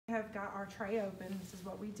Have got our tray open. This is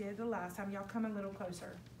what we did the last time. Y'all come a little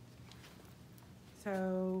closer.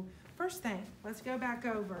 So first thing, let's go back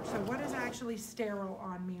over. So what is actually sterile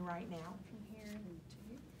on me right now? From here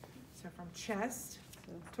to So from chest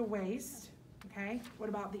to waist, okay? What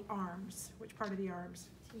about the arms? Which part of the arms?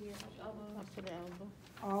 to your elbow. Up to the elbow.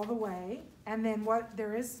 All the way. And then what,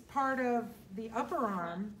 there is part of the upper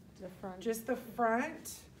arm, The front. just the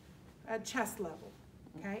front at chest level,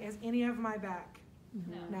 okay? Is any of my back?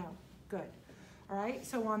 No. No, good. All right,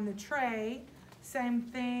 so on the tray, same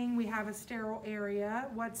thing, we have a sterile area.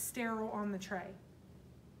 What's sterile on the tray?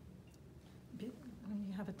 You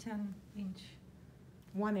have a 10-inch.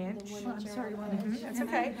 1 inch. The 1 Oh, I'm inch sorry, around 1 the inch. edge. That's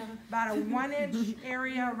okay. About a 1 inch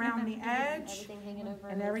area around the edge Everything hanging over.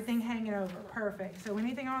 and everything hanging over. Perfect. So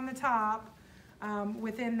anything on the top,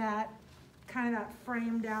 within that, kind of that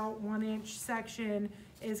framed out 1 inch section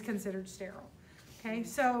is considered sterile. Okay,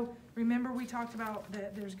 so remember we talked about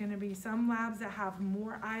that there's gonna be some labs that have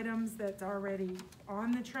more items that's already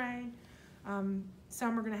on the tray.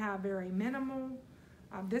 Some are gonna have very minimal.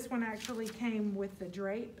 This one actually came with the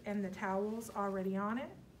drape and the towels already on it,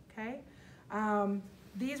 okay?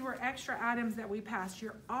 These were extra items that we passed.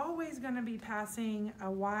 You're always gonna be passing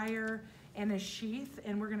a wire and a sheath,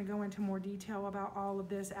 and we're gonna go into more detail about all of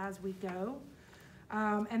this as we go.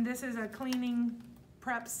 And this is a cleaning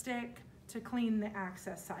prep stick to clean the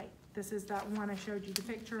access site. This is that one I showed you the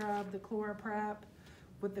picture of, the ChloroPrep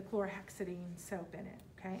with the chlorhexidine soap in it,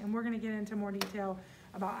 okay? And we're gonna get into more detail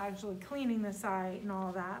about actually cleaning the site and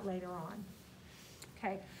all that later on.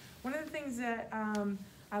 Okay, one of the things that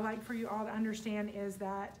I like for you all to understand is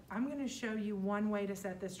that I'm gonna show you one way to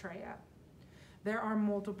set this tray up. There are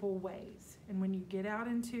multiple ways. And when you get out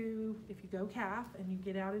into, if you go calf and you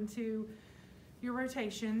get out into your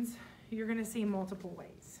rotations, you're gonna see multiple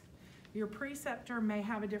ways. Your preceptor may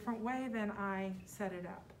have a different way than I set it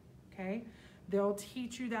up, okay? They'll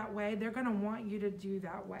teach you that way. They're gonna want you to do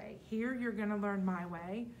that way. Here, you're gonna learn my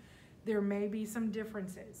way. There may be some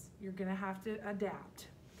differences. You're gonna have to adapt,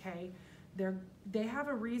 okay? They have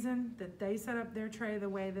a reason that they set up their tray the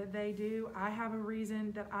way that they do. I have a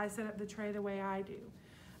reason that I set up the tray the way I do.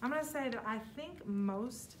 I'm gonna say that I think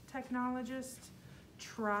most technologists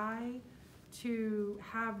try to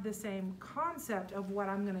have the same concept of what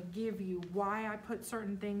I'm gonna give you, why I put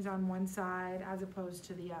certain things on one side as opposed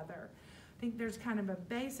to the other. I think there's kind of a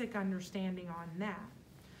basic understanding on that.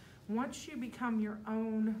 Once you become your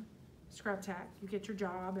own scrub tech, you get your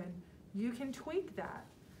job and you can tweak that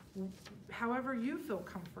however you feel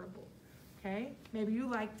comfortable, okay? Maybe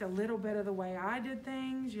you liked a little bit of the way I did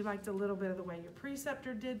things, you liked a little bit of the way your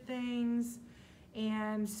preceptor did things,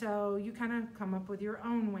 and so you kind of come up with your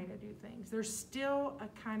own way to do things. There's still a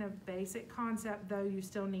kind of basic concept though you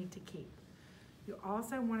still need to keep. You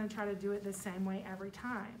also want to try to do it the same way every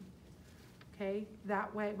time, okay?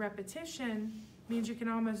 That way repetition means you can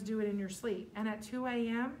almost do it in your sleep. And at 2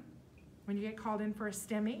 a.m. when you get called in for a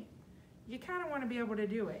STEMI, you kind of want to be able to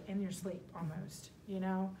do it in your sleep almost, you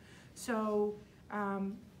know? So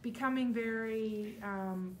becoming very,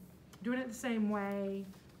 doing it the same way,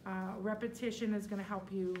 repetition is going to help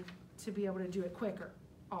you to be able to do it quicker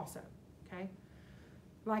also, okay?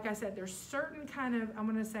 Like I said, there's certain kind of, I'm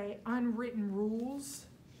going to say, unwritten rules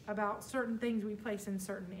about certain things we place in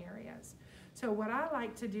certain areas. So what I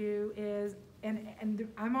like to do is, and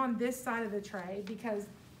I'm on this side of the tray because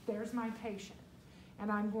there's my patient.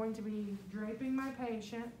 And I'm going to be draping my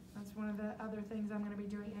patient. That's one of the other things I'm going to be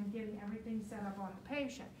doing, and getting everything set up on the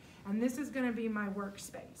patient. And this is going to be my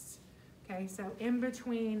workspace. Okay, so in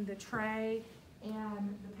between the tray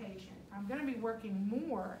and the patient. I'm going to be working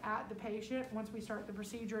more at the patient once we start the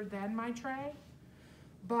procedure than my tray.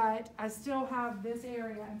 But I still have this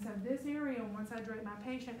area, and so this area, once I drape my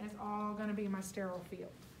patient, is all going to be my sterile field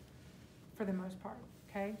for the most part,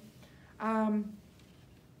 okay?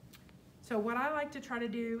 So what I like to try to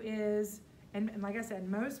do is, and like I said,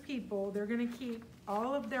 most people, they're gonna keep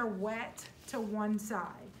all of their wet to one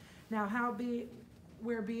side. Now, be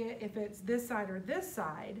it if it's this side or this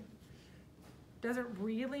side, doesn't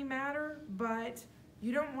really matter, but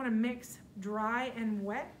you don't wanna mix dry and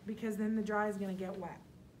wet because then the dry is gonna get wet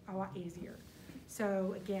a lot easier.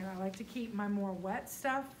 So again, I like to keep my more wet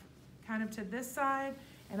stuff kind of to this side,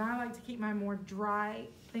 and I like to keep my more dry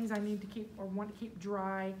things I need to keep or want to keep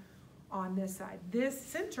dry on this side. This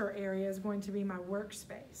center area is going to be my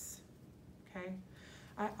workspace, okay?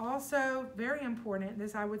 I also, very important,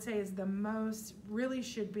 this I would say is the most, really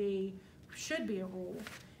should be a rule.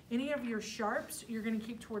 Any of your sharps, you're gonna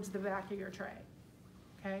keep towards the back of your tray,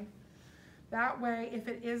 okay? That way, if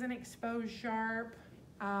it is an exposed sharp,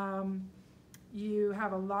 you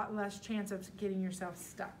have a lot less chance of getting yourself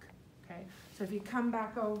stuck, okay? So if you come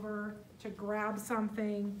back over to grab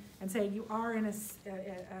something and say you are in a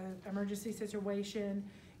emergency situation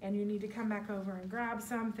and you need to come back over and grab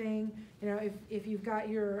something, you know, if you've got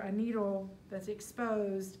a needle that's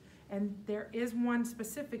exposed, and there is one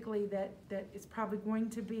specifically that is probably going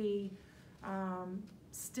to be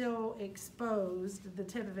still exposed, the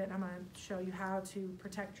tip of it, and I'm going to show you how to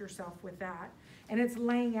protect yourself with that. And it's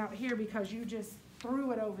laying out here because you just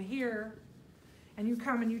threw it over here, and you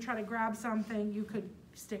come and you try to grab something, you could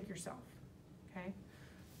stick yourself, okay?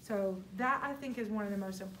 So that, I think, is one of the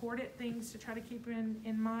most important things to try to keep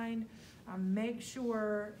in mind. Make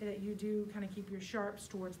sure that you do kind of keep your sharps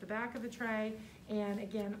towards the back of the tray, and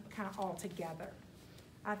again, kind of all together.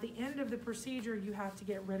 At the end of the procedure, you have to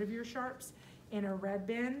get rid of your sharps in a red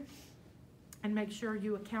bin, and make sure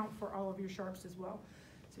you account for all of your sharps as well.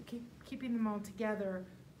 So keeping them all together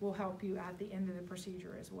will help you at the end of the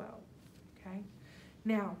procedure as well, okay?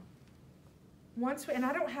 Now, and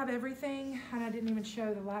I don't have everything, and I didn't even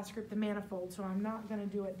show the last group, the manifold, so I'm not gonna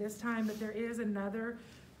do it this time, but there is another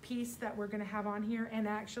piece that we're gonna have on here, and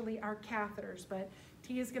actually our catheters, but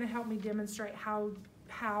Tia's gonna help me demonstrate how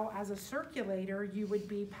as a circulator you would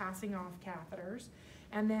be passing off catheters,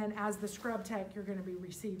 and then as the scrub tech you're gonna be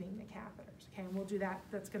receiving the catheters, okay? And we'll do that,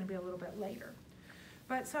 that's gonna be a little bit later.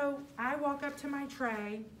 But so I walk up to my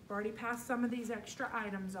tray, I've already passed some of these extra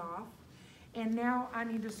items off, and now I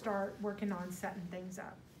need to start working on setting things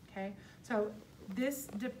up, okay? So this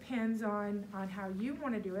depends on how you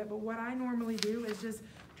wanna do it, but what I normally do is just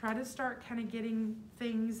try to start kind of getting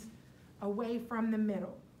things away from the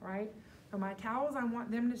middle, right? So my towels, I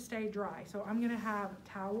want them to stay dry. So I'm gonna have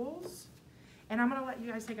towels, and I'm gonna let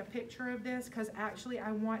you guys take a picture of this, because actually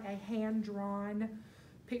I want a hand-drawn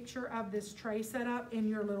picture of this tray setup in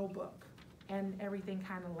your little book, and everything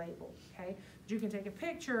kind of labeled, okay? But you can take a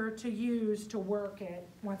picture to use to work it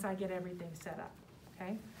once I get everything set up,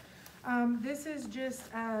 okay? This is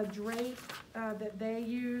just a drape that they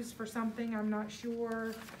use for something, I'm not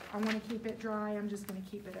sure. I want to keep it dry, I'm just going to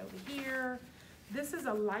keep it over here. This is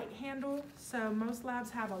a light handle, so most labs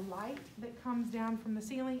have a light that comes down from the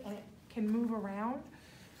ceiling and it can move around,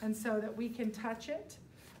 and so that we can touch it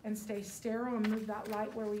and stay sterile and move that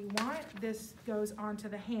light where we want. This goes onto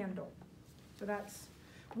the handle. So that's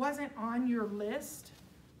wasn't on your list,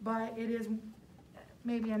 but it is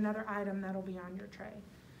maybe another item that'll be on your tray.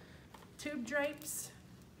 Tube drapes,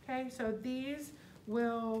 okay, so these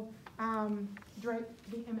will drape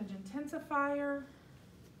the image intensifier,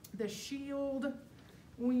 the shield.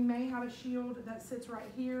 We may have a shield that sits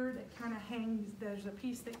right here that kind of hangs, there's a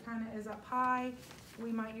piece that kind of is up high.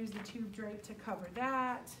 We might use the tube drape to cover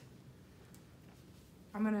that.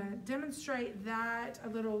 I'm going to demonstrate that a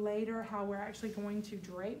little later, how we're actually going to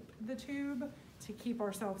drape the tube to keep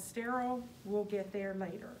ourselves sterile. We'll get there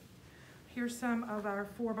later. Here's some of our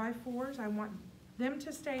 4x4s. I want them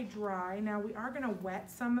to stay dry. Now we are going to wet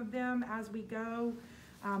some of them as we go,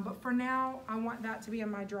 but for now I want that to be in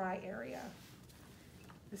my dry area.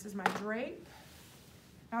 This is my drape.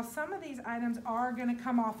 Now some of these items are going to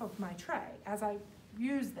come off of my tray as I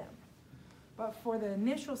use them, but for the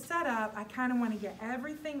initial setup I kind of want to get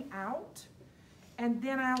everything out, and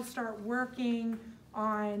then I'll start working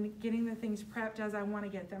on getting the things prepped as I want to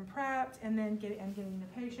get them prepped, and then getting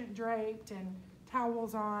the patient draped and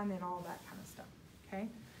towels on and all that kind of stuff, okay?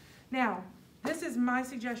 Now, this is my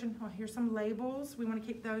suggestion. Oh, here's some labels. We want to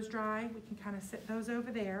keep those dry. We can kind of sit those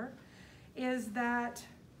over there. Is that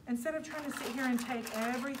instead of trying to sit here and take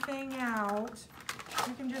everything out,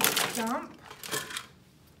 you can just dump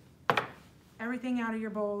everything out of your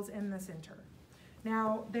bowls in the center.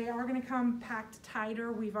 Now, they are going to come packed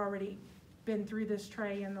tighter. We've already been through this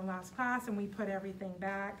tray in the last class, and we put everything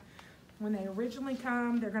back. When they originally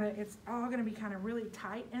come, it's all gonna be kind of really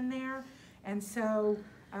tight in there, and so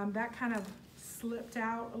that kind of slipped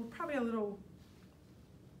out, probably a little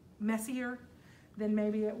messier than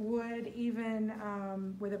maybe it would even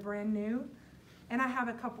with a brand new. And I have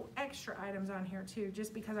a couple extra items on here too,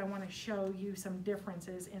 just because I want to show you some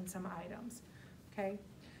differences in some items. Okay,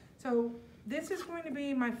 so this is going to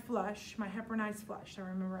be my flush, my heparinized flush. So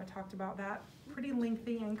remember I talked about that pretty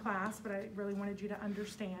lengthy in class, but I really wanted you to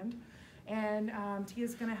understand. And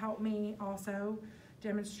Tia's going to help me also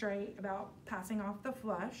demonstrate about passing off the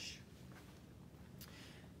flush.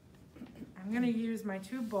 I'm going to use my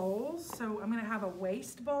two bowls. So I'm going to have a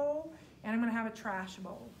waste bowl and I'm going to have a trash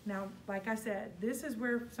bowl. Now, like I said, this is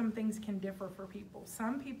where some things can differ for people.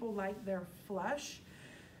 Some people like their flush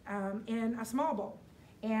in a small bowl,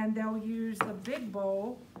 and they'll use the big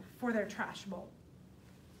bowl for their trash bowl.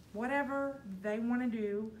 Whatever they want to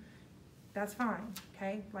do, that's fine,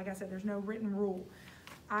 okay? Like I said, there's no written rule.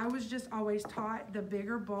 I was just always taught the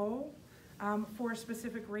bigger bowl for a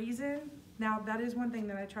specific reason. Now, that is one thing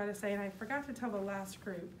that I try to say, and I forgot to tell the last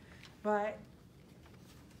group, but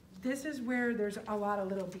this is where there's a lot of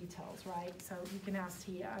little details, right? So you can ask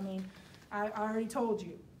Tia. I mean, I already told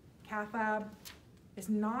you, cath lab is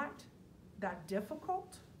not that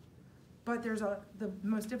difficult, but the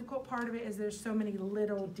most difficult part of it is there's so many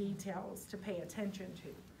little details to pay attention to.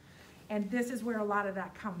 And this is where a lot of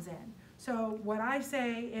that comes in. So what I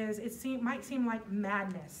say is might seem like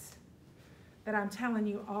madness that I'm telling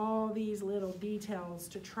you all these little details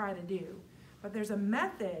to try to do. But there's a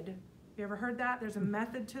method. You ever heard that? There's a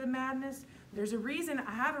method to the madness. There's a reason.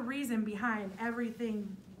 I have a reason behind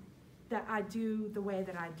everything that I do the way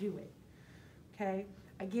that I do it. Okay?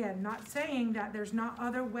 Again, not saying that there's not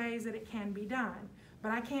other ways that it can be done,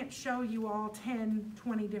 but I can't show you all 10,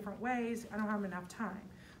 20 different ways. I don't have enough time.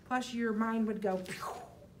 Plus your mind would go,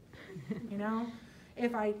 you know,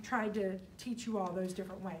 if I tried to teach you all those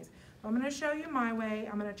different ways. I'm going to show you my way.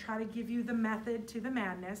 I'm going to try to give you the method to the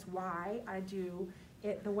madness, why I do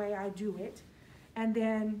it the way I do it. And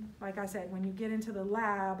then, like I said, when you get into the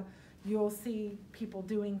lab, you'll see people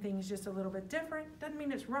doing things just a little bit different. Doesn't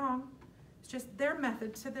mean it's wrong. It's just their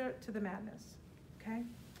method to the madness, okay?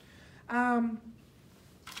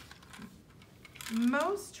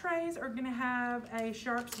 Most trays are gonna have a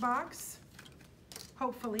sharps box,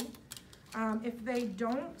 hopefully. If they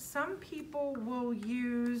don't, some people will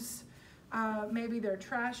use maybe their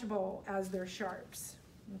trash bowl as their sharps,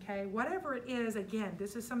 okay? Whatever it is, again,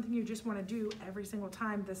 this is something you just wanna do every single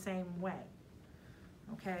time the same way,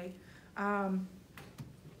 okay?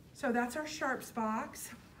 So that's our sharps box.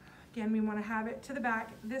 Again, we want to have it to the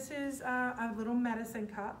back. This is a little medicine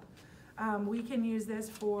cup. We can use this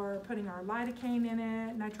for putting our lidocaine in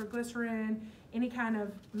it, nitroglycerin, any kind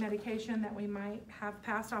of medication that we might have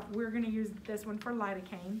passed off. We're going to use this one for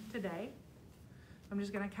lidocaine today. I'm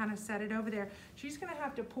just going to kind of set it over there. She's going to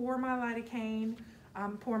have to pour my lidocaine,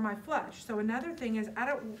 pour my flush. So another thing is I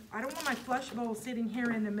don't want my flush bowl sitting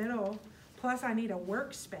here in the middle. Plus I need a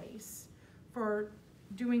workspace for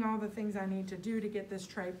doing all the things I need to do to get this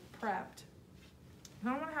tray prepped. I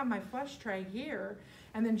don't want to have my flush tray here,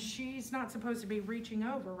 and then she's not supposed to be reaching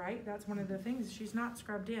over, right? That's one of the things. She's not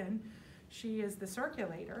scrubbed in. She is the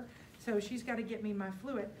circulator, so she's got to get me my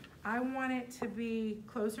fluid. I want it to be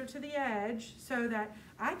closer to the edge so that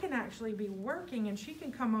I can actually be working and she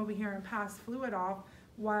can come over here and pass fluid off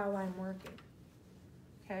while I'm working,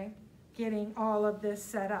 okay? Getting all of this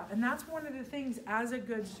set up. And that's one of the things as a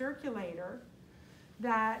good circulator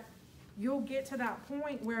that you'll get to that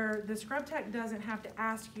point where the scrub tech doesn't have to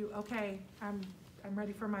ask you, okay, I'm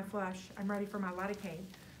ready for my flush, I'm ready for my lidocaine.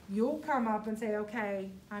 You'll come up and say, okay,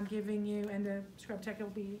 I'm giving you, and the scrub tech will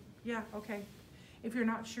be, yeah, okay. If you're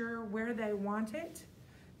not sure where they want it,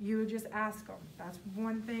 you just ask them. That's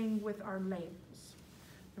one thing with our labels.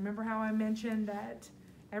 Remember how I mentioned that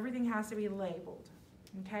everything has to be labeled,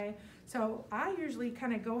 okay? So I usually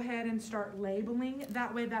kind of go ahead and start labeling.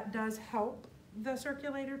 That way that does help the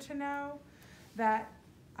circulator to know that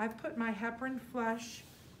I've put my heparin flush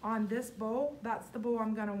on this bowl. That's the bowl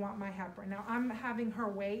I'm gonna want my heparin. Now I'm having her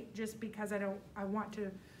wait just because I want to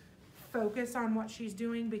focus on what she's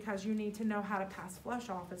doing, because you need to know how to pass flush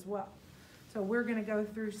off as well. So we're gonna go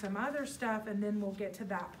through some other stuff and then we'll get to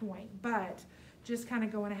that point. But just kind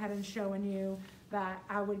of going ahead and showing you that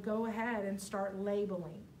I would go ahead and start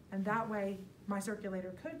labeling. And that way my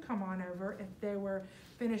circulator could come on over if they were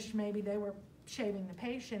finished, maybe they were shaving the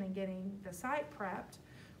patient and getting the site prepped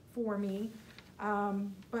for me.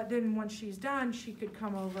 But then once she's done, she could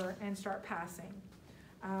come over and start passing.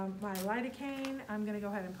 My lidocaine, I'm gonna go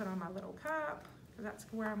ahead and put on my little cup, because that's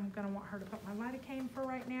where I'm gonna want her to put my lidocaine for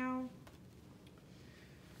right now.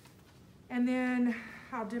 And then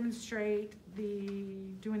I'll demonstrate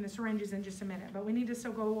doing the syringes in just a minute, but we need to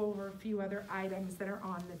still go over a few other items that are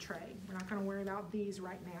on the tray. We're not gonna worry about these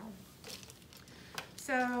right now.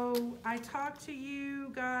 So I talked to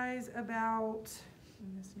you guys about,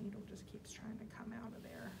 and this needle just keeps trying to come out of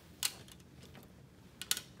there.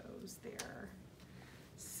 Those there.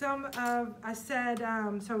 I said,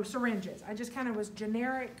 so syringes. I just kind of was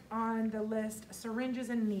generic on the list, syringes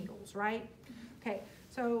and needles, right? Okay,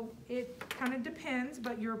 so it kind of depends,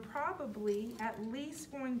 but you're probably at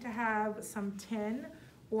least going to have some 10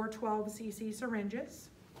 or 12 cc syringes,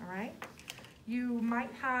 all right? You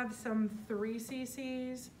might have some 3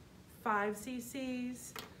 cc's, 5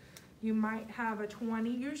 cc's. You might have a 20.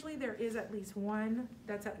 Usually there is at least one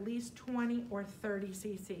that's at least 20 or 30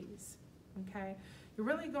 cc's, okay? You're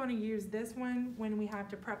really going to use this one when we have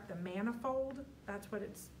to prep the manifold. That's what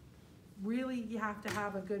it's really you have to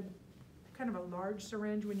have a good, kind of a large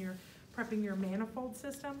syringe when you're prepping your manifold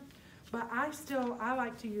system. But I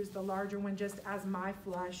like to use the larger one just as my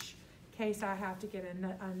flush, in case I have to get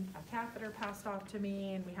a catheter passed off to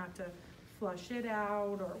me and we have to flush it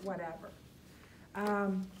out or whatever.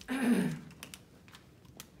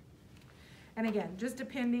 And again, just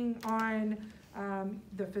depending on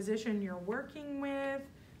the physician you're working with,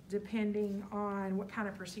 depending on what kind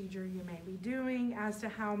of procedure you may be doing as to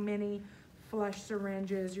how many flush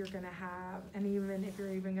syringes you're gonna have, and even if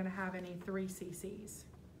you're even gonna have any 3 cc's.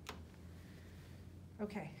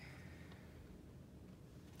 Okay.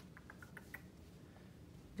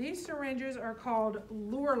 These syringes are called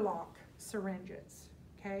lure lock syringes,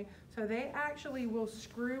 okay? So they actually will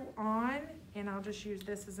screw on, and I'll just use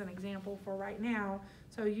this as an example for right now.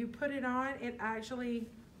 So you put it on, it actually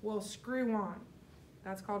will screw on.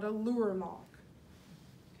 That's called a lure lock,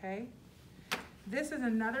 okay? This is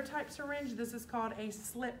another type syringe. This is called a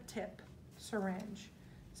slip tip syringe.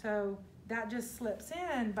 So that just slips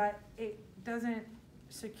in, but it doesn't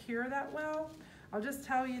secure that well. I'll just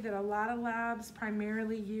tell you that a lot of labs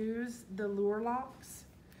primarily use the lure locks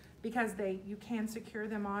because you can secure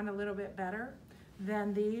them on a little bit better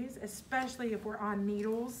than these, especially if we're on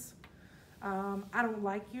needles. I don't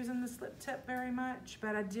like using the slip tip very much,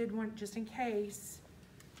 but I did want, just in case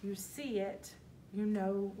you see it, you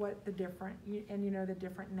know what the different, and you know the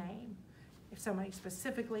different name. If somebody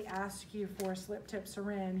specifically asks you for a slip tip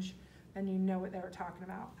syringe, then you know what they were talking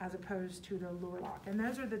about, as opposed to the lure lock. And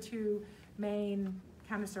those are the 2 main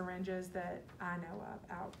kind of syringes that I know of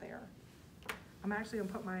out there. I'm actually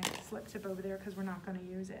gonna put my slip tip over there because we're not gonna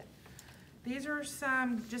use it. These are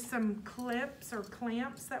just some clips or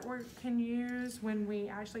clamps that we can use when we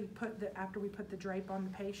actually after we put the drape on the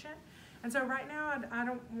patient. And so right now I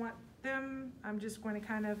don't want them. I'm just going to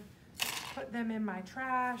kind of put them in my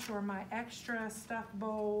trash or my extra stuff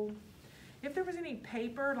bowl. If there was any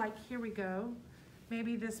paper, like here we go,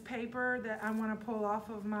 maybe this paper that I want to pull off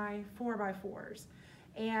of my 4x4s,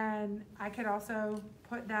 and I could also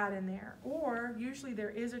put that in there. Or usually there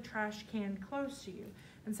is a trash can close to you,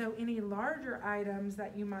 and so any larger items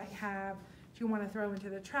that you might have, if you want to throw into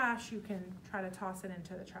the trash, you can try to toss it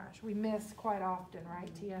into the trash. We miss quite often,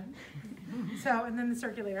 right, Tia? So, and then the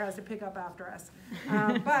circulator has to pick up after us.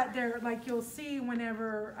 But there, like you'll see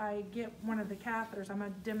whenever I get one of the catheters, I'm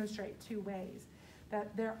going to demonstrate 2 ways.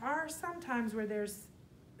 That there are some times where there's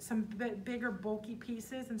some bigger bulky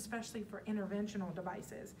pieces, and especially for interventional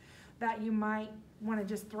devices, that you might want to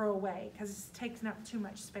just throw away because it's taking up too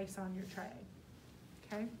much space on your tray.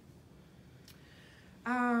 Okay?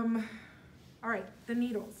 All right, the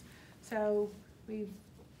needles. So we've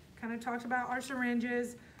kind of talked about our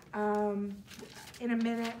syringes. In a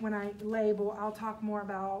minute when I label, I'll talk more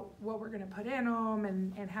about what we're gonna put in them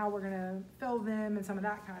and how we're gonna fill them and some of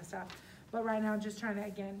that kind of stuff. But right now, I'm just trying to,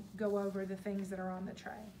 again, go over the things that are on the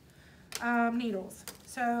tray. Needles.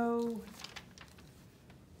 So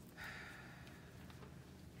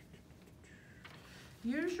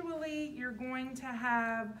usually you're going to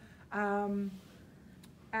have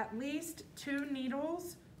at least 2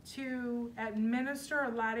 needles to administer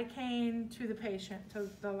a lidocaine to the patient. So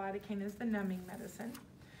the lidocaine is the numbing medicine.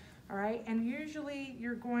 All right, and usually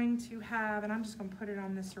you're going to have, and I'm just gonna put it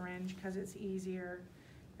on the syringe because it's easier.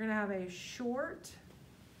 You're gonna have a short,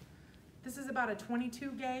 this is about a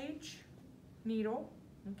 22 gauge needle,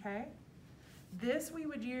 okay? This we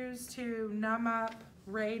would use to numb up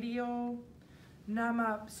radial, numb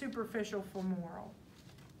up superficial femoral,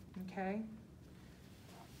 okay?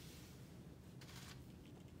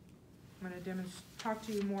 I'm going to talk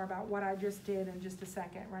to you more about what I just did in just a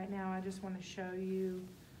second. Right now, I just want to show you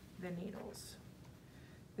the needles.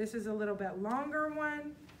 This is a little bit longer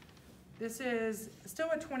one. This is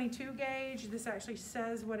still a 22 gauge. This actually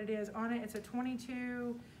says what it is on it. It's a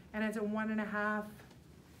 22 and it's a 1.5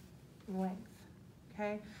 length,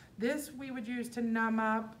 okay? This we would use to numb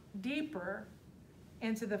up deeper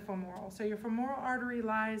into the femoral. So your femoral artery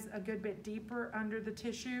lies a good bit deeper under the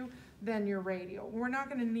tissue than your radial. We're not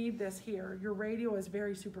gonna need this here. Your radial is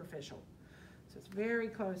very superficial. So it's very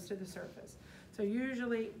close to the surface. So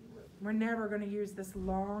usually, we're never gonna use this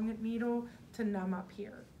long needle to numb up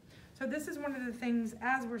here. So this is one of the things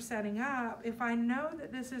as we're setting up, if I know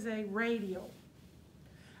that this is a radial,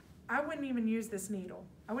 I wouldn't even use this needle.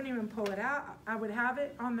 I wouldn't even pull it out. I would have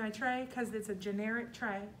it on my tray because it's a generic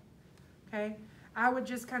tray, okay? I would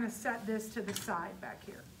just kind of set this to the side back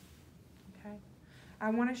here, okay? I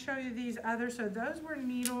want to show you these others. So those were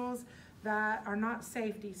needles that are not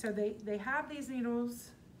safety. So they have these needles,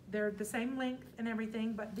 they're the same length and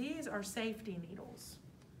everything, but these are safety needles.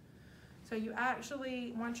 So you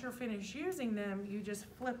actually, once you're finished using them, you just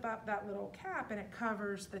flip up that little cap and it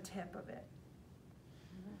covers the tip of it.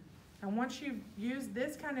 And once you've used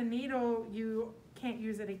this kind of needle, you can't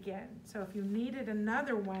use it again. So if you needed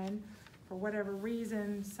another one, for whatever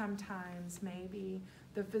reason, sometimes maybe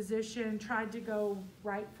the physician tried to go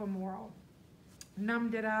right femoral,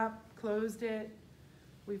 numbed it up, closed it,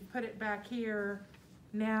 we've put it back here,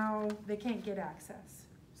 now they can't get access.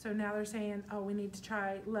 So now they're saying, oh, we need to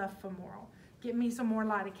try left femoral. Get me some more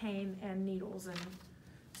lidocaine and needles. And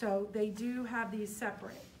so they do have these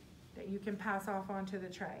separate that you can pass off onto the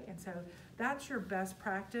tray. And so that's your best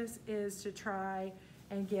practice, is to try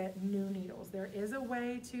and get new needles. There is a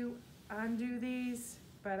way to undo these,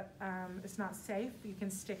 but it's not safe. You can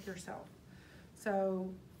stick yourself. So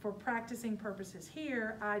for practicing purposes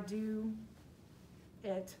here, I do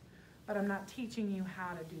it, but I'm not teaching you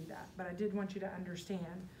how to do that. But I did want you to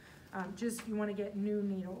understand, just you want to get new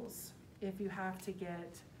needles if you have to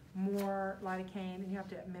get more lidocaine and you have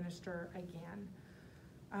to administer again.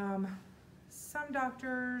 Some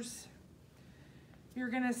doctors you're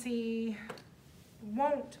gonna see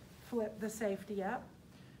won't flip the safety up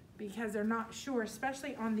because they're not sure,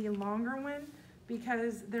 especially on the longer one,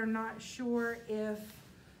 because they're not sure if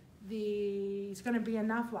it's gonna be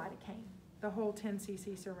enough lidocaine, the whole 10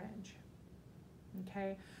 cc syringe,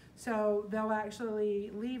 okay? So they'll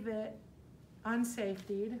actually leave it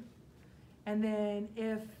unsafetied, and then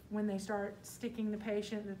when they start sticking the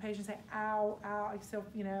patient say, ow, ow, I still,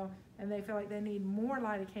 you know, and they feel like they need more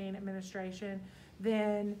lidocaine administration,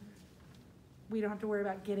 then we don't have to worry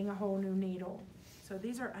about getting a whole new needle. So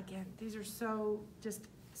these are so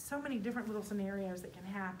many different little scenarios that can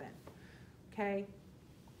happen, okay?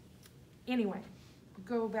 Anyway,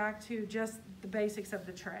 go back to just the basics of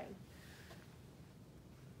the tray.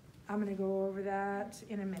 I'm gonna go over that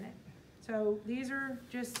in a minute. So these are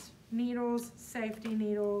just needles, safety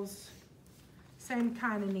needles, same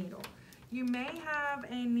kind of needle. You may have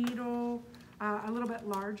a needle a little bit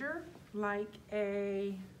larger, like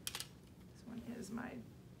this one is my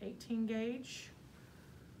 18 gauge.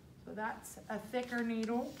 So that's a thicker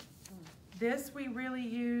needle. This we really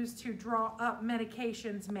use to draw up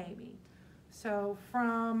medications maybe. So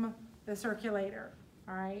from the circulator,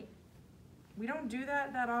 all right? We don't do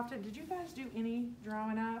that often. Did you guys do any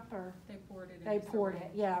drawing up, or? They poured it in. They poured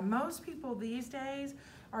it, yeah. Most people these days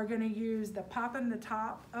are gonna use the popping the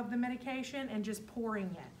top of the medication and just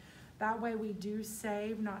pouring it. That way we do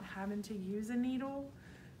save not having to use a needle.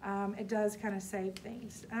 It does kind of save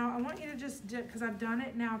things. Now I want you to just because I've done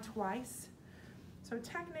it now twice. So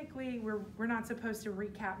technically we're not supposed to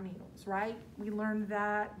recap needles, right? We learned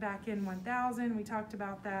that back in 1000, we talked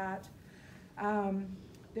about that.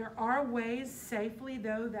 There are ways safely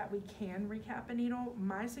though that we can recap a needle.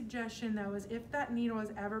 My suggestion though is if that needle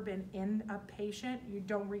has ever been in a patient, you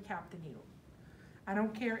don't recap the needle. I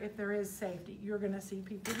don't care if there is safety. You're gonna see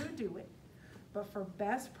people who do it. But for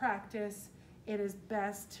best practice, it is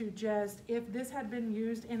best to just, if this had been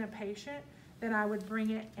used in a patient, then I would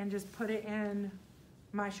bring it and just put it in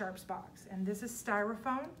my sharps box. And this is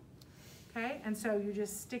styrofoam, okay? And so you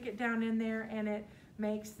just stick it down in there and it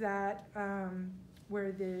makes that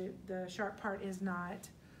where the sharp part is not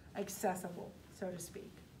accessible, so to speak,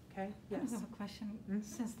 okay? Yes? I have a question. Mm-hmm.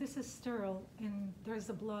 Since this is sterile and there's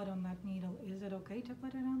a blood on that needle, is it okay to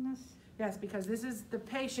put it on this? Yes, because this is the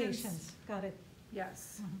patient's. Got it.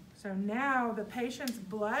 Yes. Mm-hmm. So now the patient's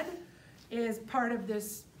blood is part of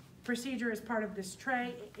this procedure, is part of this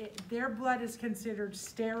tray. Their blood is considered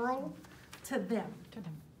sterile to them. To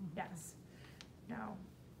them. Mm-hmm. Yes. No,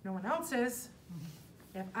 no one else's.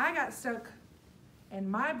 Mm-hmm. If I got stuck and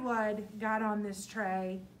my blood got on this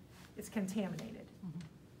tray, it's contaminated.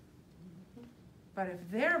 Mm-hmm. But if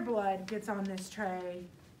their blood gets on this tray,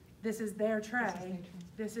 this is their tray,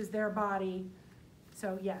 this is their body.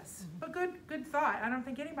 So yes, Mm-hmm. but good thought. I don't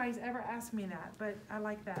think anybody's ever asked me that, but I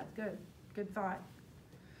like that. Good thought.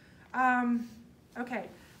 Okay,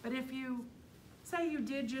 but if you say you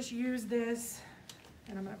did just use this,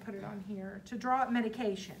 and I'm gonna put it on here, to draw up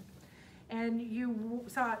medication, and you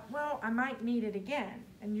thought, well, I might need it again,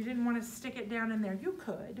 and you didn't want to stick it down in there, you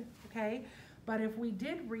could, okay? But if we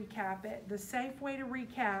did recap it, the safe way to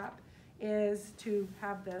recap is to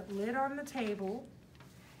have the lid on the table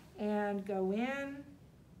and go in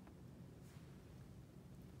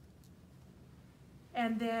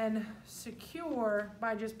and then secure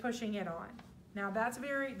by just pushing it on. Now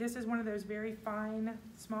this is one of those very fine,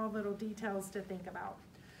 small little details to think about.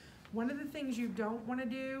 One of the things you don't want to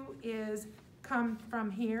do is come from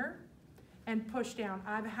here and push down.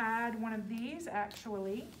 I've had one of these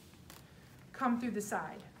actually come through the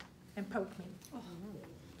side and poke me.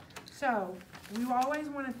 So you always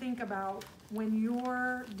want to think about when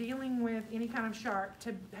you're dealing with any kind of sharp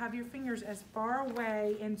to have your fingers as far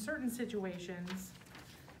away in certain situations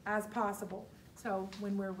as possible. So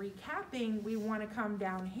when we're recapping, we want to come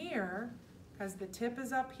down here because the tip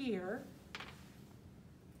is up here.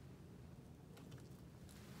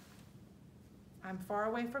 I'm far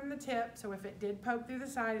away from the tip, so if it did poke through the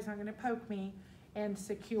side, it's not going to poke me, and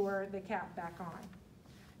secure the cap back on.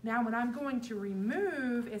 Now when I'm going to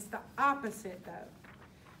remove, it's the opposite though,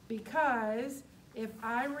 because if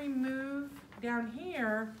I remove down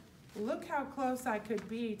here, look how close I could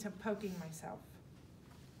be to poking myself,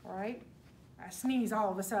 all right? I sneeze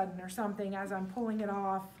all of a sudden or something as I'm pulling it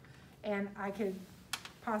off, and I could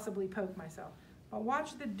possibly poke myself. But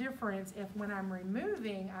watch the difference if when I'm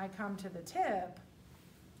removing, I come to the tip.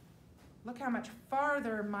 Look how much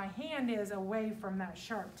farther my hand is away from that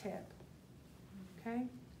sharp tip, okay?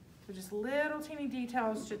 So just little teeny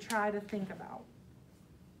details to try to think about.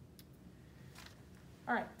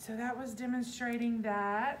 All right, so that was demonstrating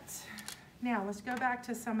that. Now let's go back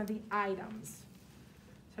to some of the items.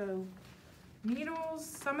 So needles,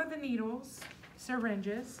 some of the needles,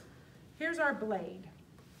 syringes. Here's our blade.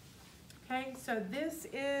 Okay, so this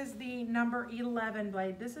is the number 11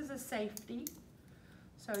 blade. This is a safety.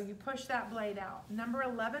 So you push that blade out. Number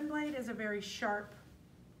 11 blade is a very sharp,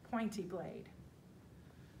 pointy blade.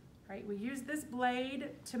 Right, we use this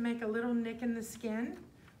blade to make a little nick in the skin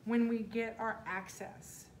when we get our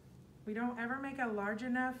access. We don't ever make a large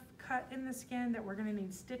enough cut in the skin that we're gonna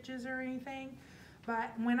need stitches or anything,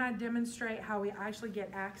 but when I demonstrate how we actually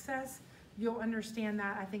get access, you'll understand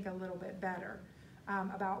that, I think, a little bit better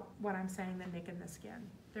about what I'm saying, the nick in the skin.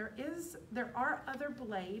 There are other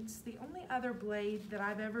blades. The only other blade that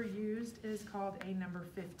I've ever used is called a number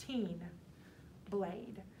 15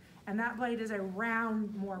 blade. And that blade is a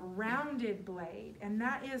more rounded blade, and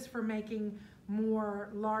that is for making more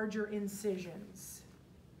larger incisions.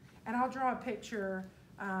 And I'll draw a picture.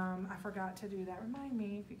 I forgot to do that. Remind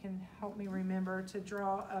me if you can help me remember to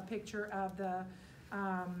draw a picture of the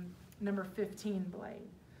number 15 blade.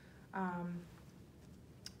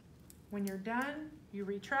 When you're done, you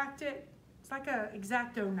retract it. It's like a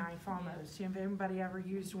X-Acto knife almost. If anybody ever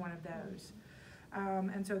used one of those.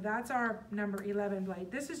 And so that's our number 11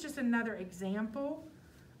 blade. This is just another example.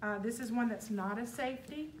 This is one that's not a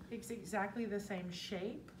safety. It's exactly the same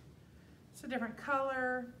shape. It's a different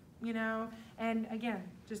color, you know, and again,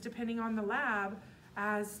 just depending on the lab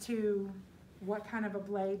as to what kind of a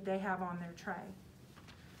blade they have on their tray.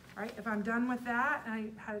 All right, if I'm done with that and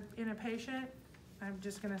I had in a patient, I'm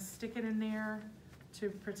just gonna stick it in there to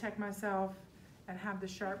protect myself and have the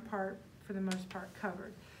sharp part, for the most part,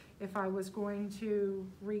 covered. If I was going to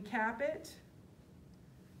recap it,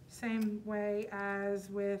 same way as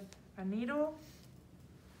with a needle,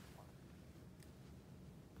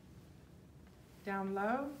 down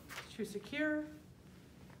low to secure,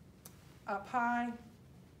 up high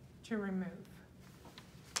to remove.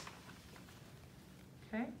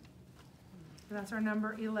 Okay, so that's our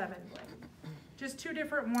number 11 blade. Just two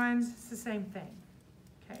different ones, it's the same thing.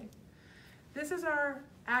 Okay, this is our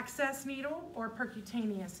access needle or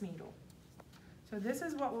percutaneous needle. So this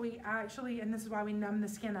is what we actually, and this is why we numb the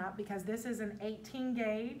skin up, because this is an 18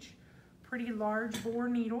 gauge, pretty large bore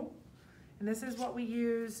needle. And this is what we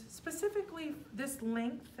use, specifically this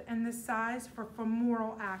length and this size for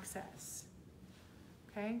femoral access.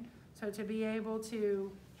 Okay, so to be able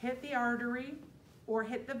to hit the artery or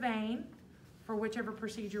hit the vein for whichever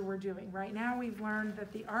procedure we're doing. Right now we've learned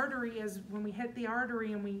that the artery is, when we hit the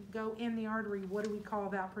artery and we go in the artery, what do we call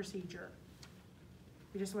that procedure?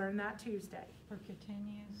 We just learned that Tuesday.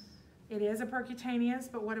 Percutaneous. It is a percutaneous,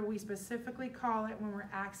 but what do we specifically call it when we're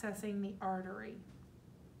accessing the artery?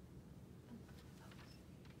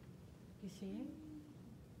 You see it?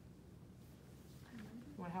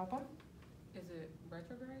 Want to help them? Is it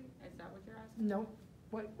retrograde? Is that what you're asking? Nope.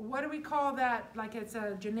 What do we call that? Like, it's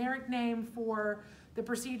a generic name for the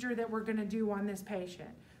procedure that we're going to do on this patient.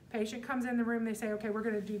 Patient comes in the room, they say, okay, we're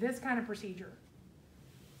going to do this kind of procedure.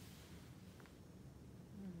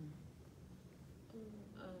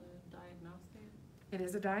 Diagnostic? It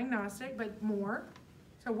is a diagnostic, but more.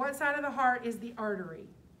 So what side of the heart is the artery?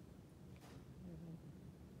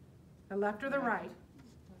 The left or the right?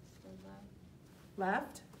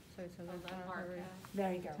 Left? So it's a The left heart artery. cath.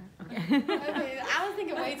 There you go. Okay, I was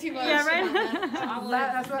thinking way too much. Yeah, right? about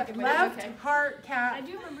that. That's what, left Okay. heart I cath.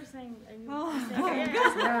 do remember saying. Oh, saying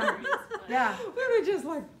Yeah. Yeah. We were just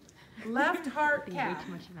like, Left heart Think way cath.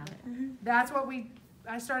 too much about it. That's what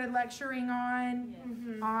I started lecturing on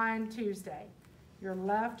Mhm. on Tuesday. Your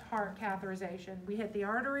left heart catheterization. We hit the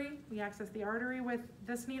artery, we access the artery with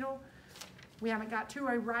this needle. We haven't got to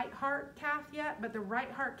a right heart cath yet, but the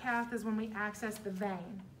right heart cath is when we access the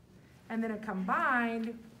vein. And then a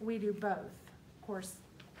combined, we do both. Of course,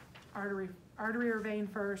 artery or vein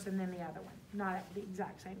first and then the other one. Not at the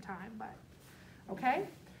exact same time, but okay?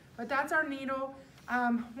 But that's our needle.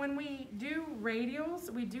 When we do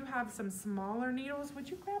radials, we do have some smaller needles. Would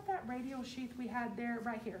you grab that radial sheath we had there,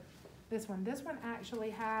 right here? This one. This one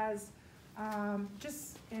actually has,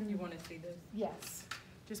 You want to see this? yes.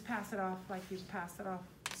 Just pass it off like you pass it off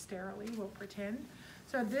sterilely, we'll pretend.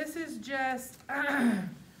 So this is just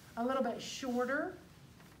a little bit shorter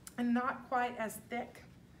and not quite as thick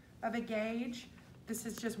of a gauge. This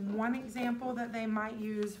is just one example that they might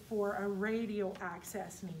use for a radial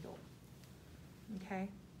access needle. Okay.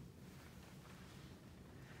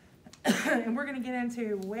 And we're going to get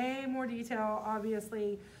into way more detail,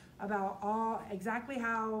 obviously, about exactly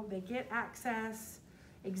how they get access,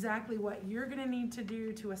 exactly what you're going to need to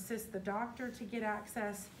do to assist the doctor to get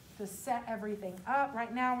access, to set everything up.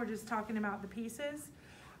 Right now, we're just talking about the pieces.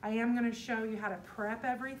 I am going to show you how to prep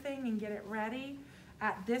everything and get it ready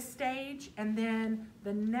at this stage, and then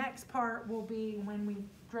the next part will be when we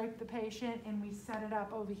drape the patient and we set it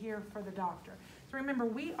up over here for the doctor. So remember,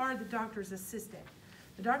 we are the doctor's assistant.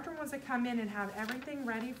 The doctor wants to come in and have everything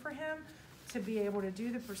ready for him to be able to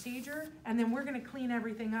do the procedure, and then we're going to clean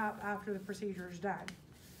everything up after the procedure is done.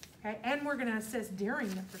 Okay, and we're going to assist during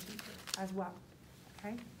the procedure as well.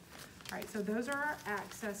 Okay, all right, so those are our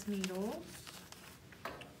access needles.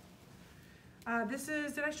 This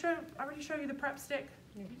is, did I already show you the prep stick?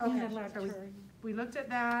 Okay, so we looked at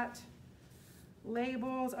that.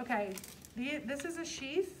 Labels, okay, this is a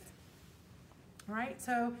sheath. All right,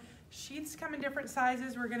 so sheaths come in different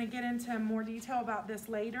sizes. We're gonna get into more detail about this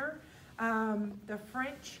later. The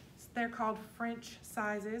French, they're called French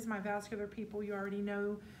sizes. My vascular people, you already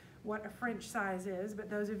know what a French size is, but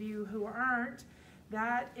those of you who aren't,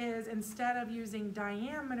 that is, instead of using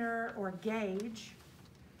diameter or gauge,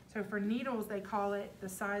 so for needles, they call it, the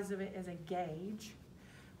size of it is a gauge.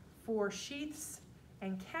 For sheaths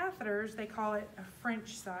and catheters, they call it a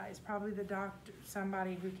French size. Probably the doctor,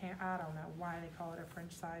 somebody who can't, I don't know why they call it a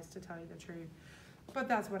French size, to tell you the truth, but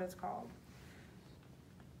that's what it's called.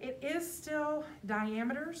 It is still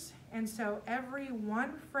diameters, and so every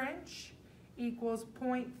 1 French equals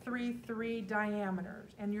 0.33 diameters.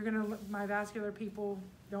 And you're gonna, my vascular people,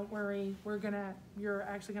 don't worry, you're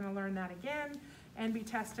actually gonna learn that again and be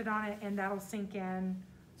tested on it, and that'll sink in.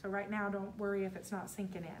 So right now, don't worry if it's not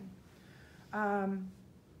sinking in.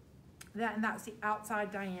 That's the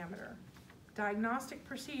outside diameter. Diagnostic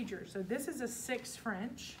procedure. So this is a 6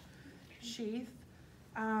 French sheath.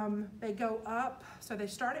 They go up, so they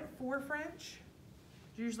start at 4 French,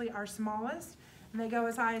 usually our smallest, and they go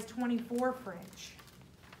as high as 24 French.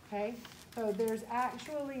 Okay, so there's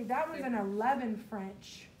actually, that was an 11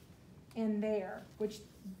 French in there, which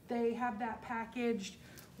they have that packaged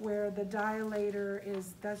where the dilator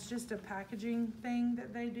is, that's just a packaging thing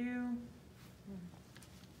that they do.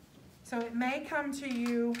 So it may come to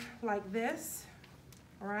you like this,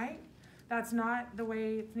 all right? That's not the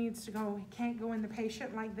way it needs to go. It can't go in the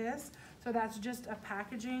patient like this. So that's just a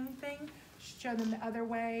packaging thing. Show them the other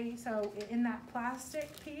way. So in that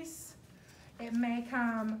plastic piece, it may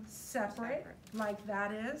come separate like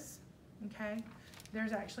that is, okay?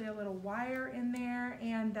 There's actually a little wire in there,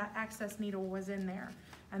 and that access needle was in there.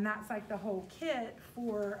 And that's like the whole kit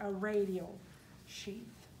for a radial sheath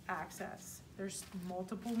access. There's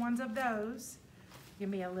multiple ones of those. It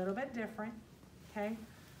can be a little bit different, okay?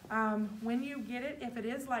 When you get it, if it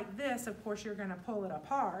is like this, of course, you're gonna pull it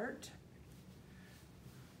apart.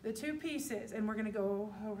 The 2 pieces, and we're gonna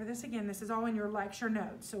go over this again. This is all in your lecture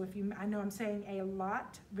notes. So I know I'm saying a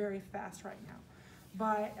lot very fast right now,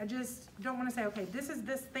 but I just don't wanna say, okay, this is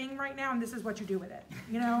this thing right now, and this is what you do with it.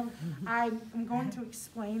 You know, I'm going to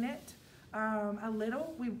explain it a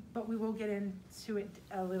little, but we will get into it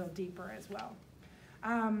a little deeper as well.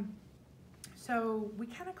 So we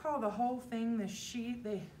kind of call the whole thing the sheath,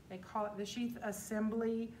 they call it the sheath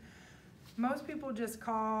assembly. Most people just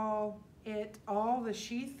call it all the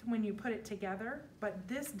sheath when you put it together, but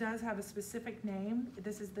this does have a specific name.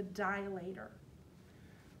 This is the dilator,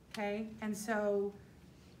 okay? And so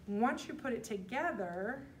once you put it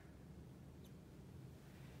together,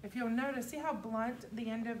 if you'll notice, see how blunt the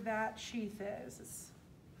end of that sheath is? It's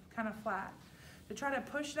kind of flat. To try to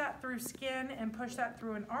push that through skin and push that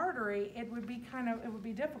through an artery, it would be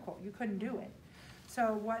difficult. You couldn't do it.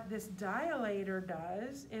 So what this dilator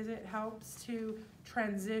does is it helps to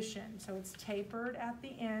transition. So it's tapered at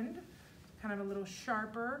the end, kind of a little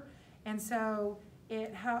sharper, and so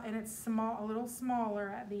it's small, a little smaller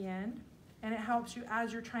at the end. and it helps you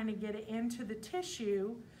as you're trying to get it into the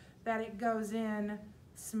tissue that it goes in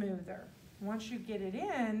smoother. Once you get it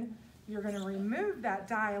in, you're going to remove that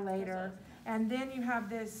dilator, and then you have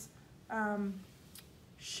this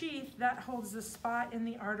sheath that holds the spot in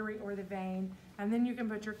the artery or the vein, and then you can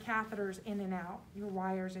put your catheters in and out, your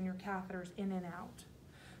wires and your catheters in and out.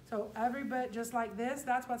 So every bit just like this,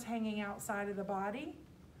 that's what's hanging outside of the body.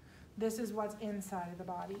 This is what's inside of the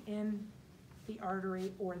body, in the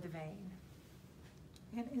artery or the vein.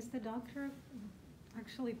 And is the doctor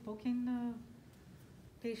actually poking the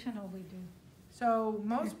patient, or we do? So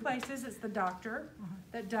most places it's the doctor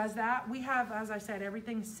that does that. We have, as I said,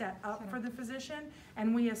 everything set up for the physician,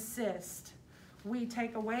 and we assist. We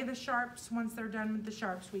take away the sharps. Once they're done with the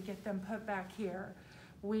sharps, we get them put back here.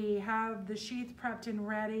 We have the sheath prepped and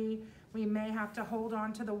ready. We may have to hold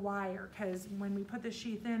on to the wire, because when we put the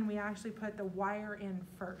sheath in, we actually put the wire in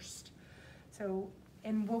first. So,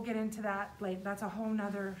 and we'll get into that later. That's a whole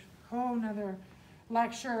nother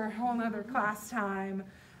lecture, whole nother class time.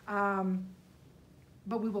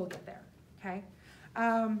 But we will get there, okay?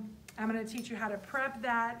 I'm gonna teach you how to prep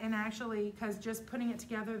that, and actually, because just putting it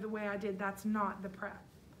together the way I did, that's not the prep.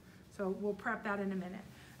 So we'll prep that in a minute.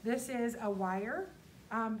 This is a wire.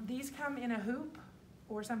 These come in a hoop,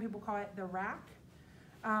 or some people call it the rack.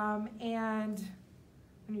 And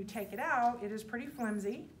when you take it out, it is pretty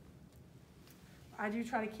flimsy. I do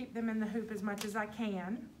try to keep them in the hoop as much as I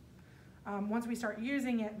can. Once we start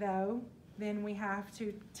using it though, then we have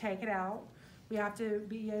to take it out. We have to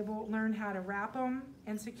be able to learn how to wrap them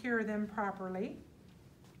and secure them properly,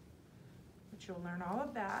 which you'll learn all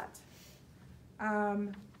of that.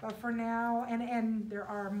 But for now, and there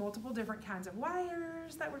are multiple different kinds of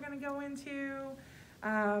wires that we're going to go into.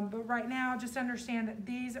 But right now, just understand that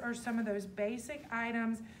these are some of those basic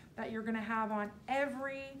items that you're going to have on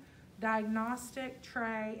every diagnostic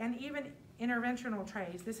tray and even interventional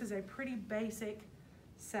trays. This is a pretty basic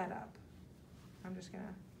setup. I'm just going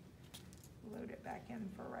to load it back in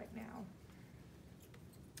for right now.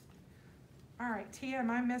 All right, Tia,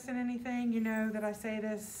 am I missing anything? You know that I say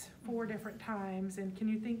this 4 different times, and can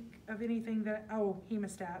you think of anything that, oh,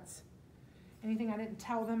 hemostats. Anything I didn't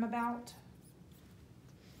tell them about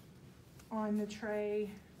on the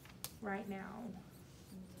tray right now?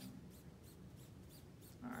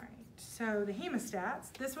 All right, so the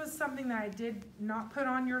hemostats, this was something that I did not put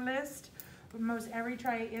on your list, but most every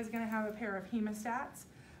tray is gonna have a pair of hemostats.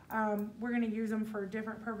 We're going to use them for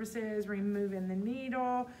different purposes, removing the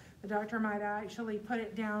needle. The doctor might actually put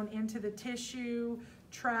it down into the tissue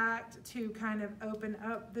tract to kind of open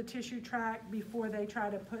up the tissue tract before they try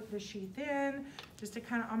to put the sheath in, just to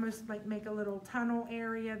kind of almost like make a little tunnel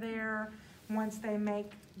area there. Once they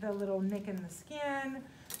make the little nick in the skin,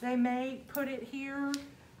 they may put it here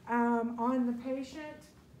on the patient,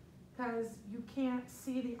 because you can't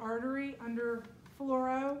see the artery under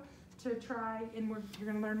fluoro, to try, and you're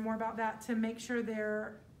going to learn more about that, to make sure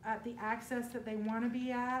they're at the access that they want to be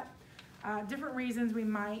at. Different reasons we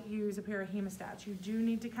might use a pair of hemostats. You do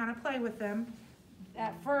need to kind of play with them.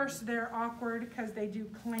 At first, they're awkward because they do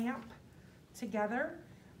clamp together,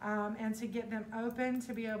 and to get them open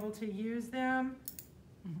to be able to use them,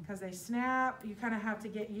 because they snap, you kind of have to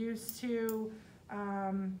get used to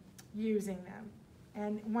using them.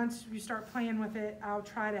 And once you start playing with it, I'll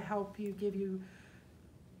try to help you, give you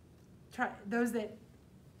those that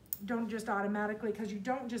don't just automatically, because you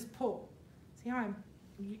don't just pull. See how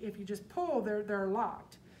if you just pull, they're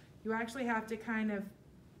locked. You actually have to kind of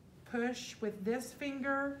push with this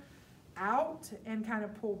finger out and kind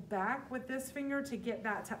of pull back with this finger to get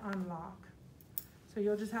that to unlock. So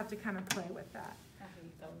you'll just have to kind of play with that.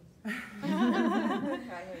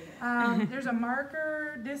 There's a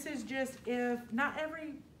marker. This is just if, not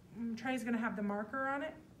every tray is going to have the marker on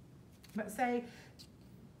it, but say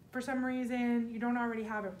for some reason you don't already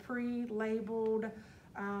have a pre-labeled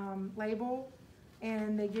label,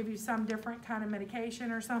 and they give you some different kind of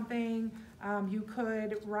medication or something, you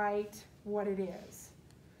could write what it is.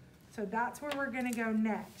 So that's where we're going to go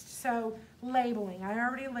next. So labeling. I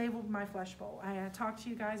already labeled my flesh bowl. I talked to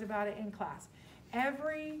you guys about it in class.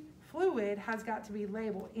 Every fluid has got to be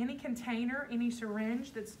labeled. Any container, any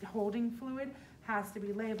syringe that's holding fluid has to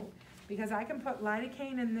be labeled. Because I can put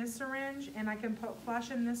lidocaine in this syringe and I can put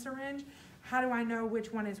flush in this syringe. How do I know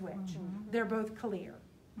which one is which? They're both clear.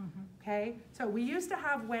 Okay, so we used to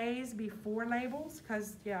have ways before labels,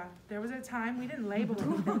 because yeah, there was a time we didn't label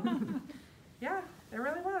anything. Yeah, there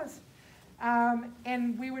really was.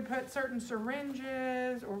 And we would put certain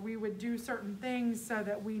syringes, or we would do certain things so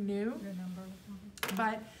that we knew.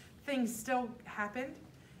 But things still happened,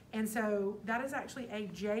 and so that is actually a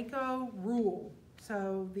JACO rule.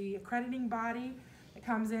 So the accrediting body that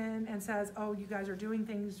comes in and says, oh, you guys are doing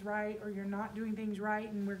things right, or you're not doing things right,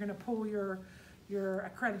 and we're gonna pull your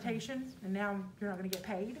accreditation, and now you're not gonna get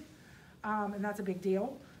paid. And that's a big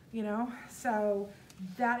deal, you know? So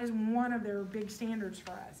that is one of their big standards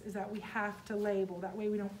for us, is that we have to label. That way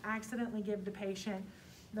we don't accidentally give the patient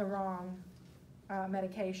the wrong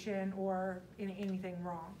medication or anything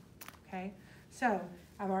wrong, okay? So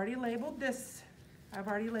I've already labeled this. I've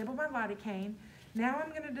already labeled my lidocaine. Now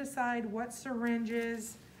I'm gonna decide what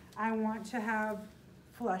syringes I want to have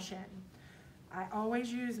flush in. I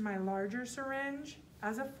always use my larger syringe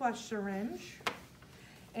as a flush syringe.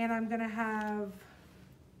 And I'm gonna have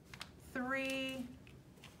 3,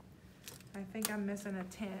 I think I'm missing a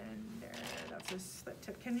 10 there. That's a slip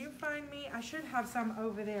tip. Can you find me? I should have some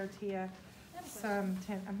over there, Tia. I have a Some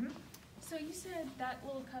 10, So you said that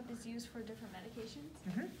little cup is used for different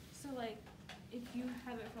medications? So like, if you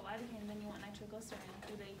have it for lidocaine and then you want nitroglycerin,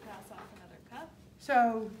 do they pass off another cup?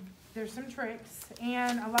 So there's some tricks,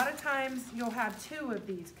 and a lot of times you'll have 2 of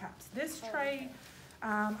these cups. This tray,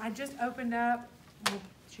 I just opened up.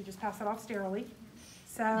 She just passed it off sterilely.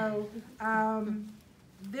 So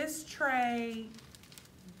this tray,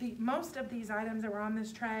 most of these items that were on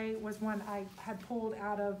this tray was one I had pulled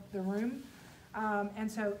out of the room. And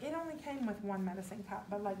so it only came with 1 medicine cup,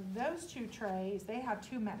 but like those 2 trays, they have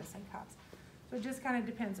 2 medicine cups. So it just kind of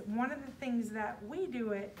depends. One of the things that we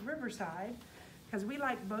do at Riverside, because we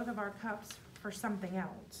like both of our cups for something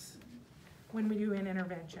else when we do an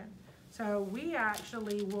intervention. So we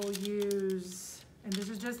actually will use, and this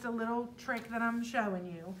is just a little trick that I'm showing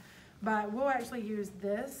you, but we'll actually use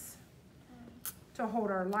this to hold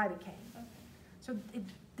our lidocaine. Okay. So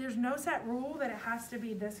there's no set rule that it has to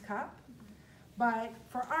be this cup, but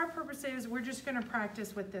for our purposes, we're just gonna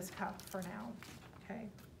practice with this cup for now, okay?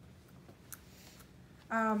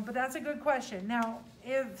 But that's a good question. Now,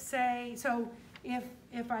 if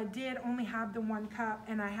I did only have the 1 cup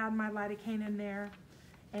and I had my lidocaine in there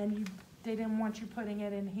and they didn't want you putting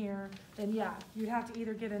it in here, then yeah, you'd have to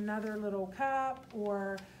either get another little cup,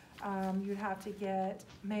 or you'd have to get,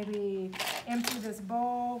 maybe empty this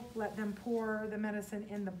bowl, let them pour the medicine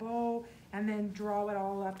in the bowl, and then draw it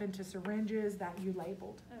all up into syringes that you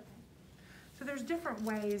labeled. Okay. So there's different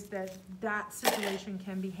ways that that situation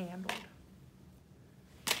can be handled.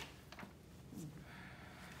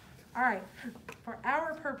 All right, for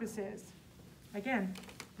our purposes, again,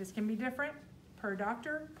 this can be different per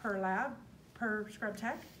doctor, per lab, per scrub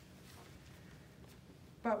tech.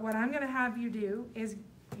 But what I'm gonna have you do is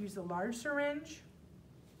use the large syringe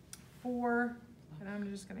for, and I'm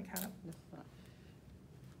just gonna kind of,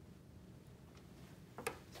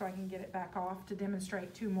 so I can get it back off to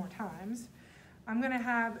demonstrate 2 more times. I'm gonna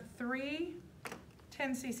have 3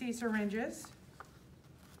 10cc syringes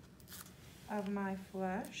of my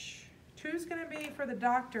flush. 2's gonna be for the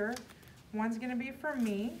doctor, 1's gonna be for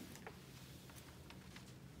me.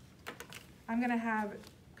 I'm gonna have,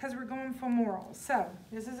 because we're going femoral, so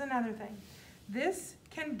this is another thing. This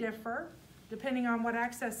can differ depending on what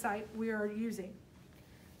access site we are using.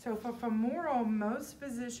 So for femoral, most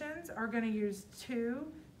physicians are gonna use 2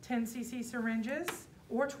 10cc syringes,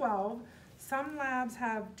 or 12. Some labs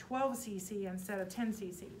have 12cc instead of 10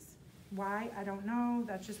 cc's. Why? I don't know.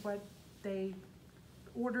 That's just what they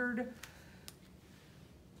ordered.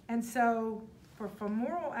 And so for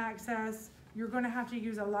femoral access, you're going to have to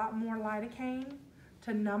use a lot more lidocaine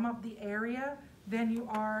to numb up the area than you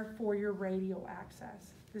are for your radial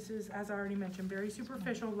access. This is, as I already mentioned, very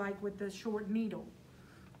superficial, like with the short needle.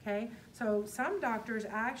 Okay, so some doctors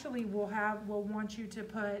actually will want you to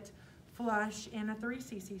put flush in a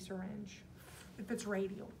 3cc syringe if it's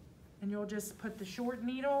radial, and you'll just put the short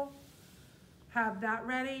needle, have that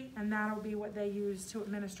ready, and that'll be what they use to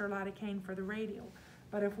administer lidocaine for the radial.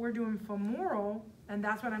 But if we're doing femoral, and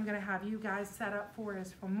that's what I'm gonna have you guys set up for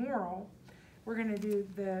is femoral, we're gonna do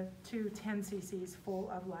the 2 10cc's full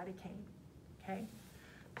of lidocaine, okay?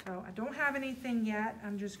 So I don't have anything yet,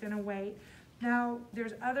 I'm just gonna wait. Now,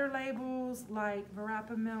 there's other labels like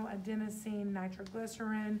verapamil, adenosine,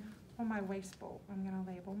 nitroglycerin on my waste bowl. I'm gonna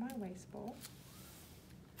label my waste bowl.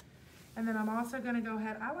 And then I'm also gonna go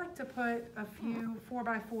ahead, I like to put a few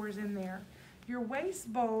 4x4s in there. Your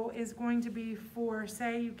waste bowl is going to be for,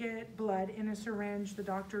 say you get blood in a syringe, the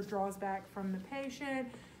doctor draws back from the patient,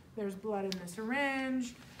 there's blood in the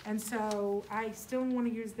syringe, and so I still wanna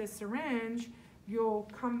use this syringe. You'll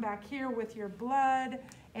come back here with your blood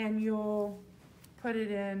and you'll put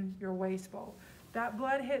it in your waste bowl. That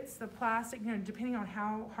blood hits the plastic, you know, depending on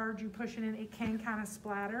how hard you push it in, it can kind of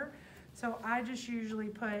splatter. So I just usually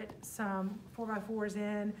put some 4x4s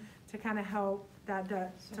in to kind of help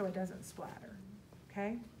that so it doesn't splatter.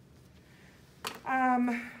 okay?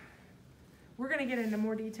 We're gonna get into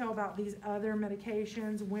more detail about these other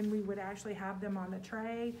medications when we would actually have them on the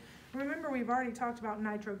tray. Remember, we've already talked about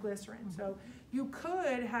nitroglycerin, so you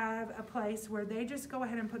could have a place where they just go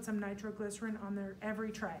ahead and put some nitroglycerin on their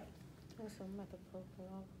every tray. Or some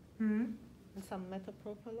metoprolol. Hmm? And some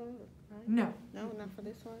metoprolol, right? No, No, not for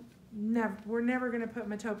this one? never, we're never gonna put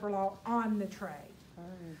metoprolol on the tray. Oh.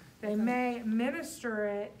 They may administer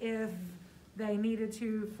it if they needed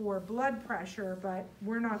to for blood pressure, but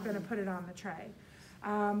we're not gonna put it on the tray.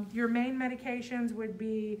 Your main medications would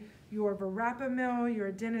be your verapamil,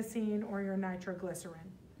 your adenosine, or your nitroglycerin,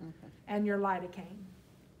 Okay. and your lidocaine.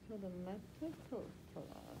 So the metoprolol,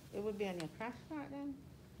 it would be on your crash cart then?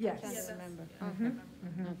 Yes. Trying to Yeah, that's- remember. yeah.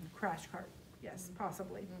 Okay. Mhm. Crash cart, yes,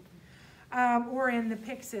 possibly. Okay. Or in the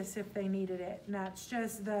Pyxis if they needed it, and that's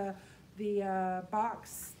just the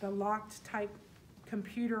box, the locked type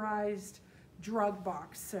computerized drug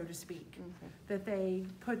box, so to speak, Okay. that they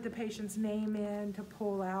put the patient's name in to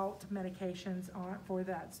pull out medications on for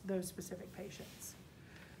those specific patients.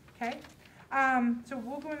 Okay, so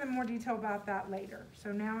we'll go into more detail about that later.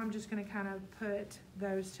 So now I'm just gonna kind of put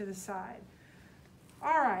those to the side.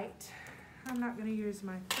 All right, I'm not gonna use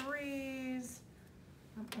my 3s.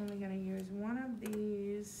 I'm only gonna use one of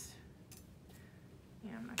these.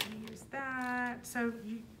 Yeah, I'm not gonna use that. So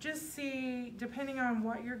you just see, depending on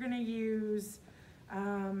what you're gonna use,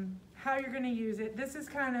 how you're gonna use it, this is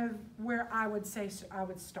kind of where I would say I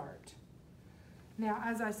would start. Now,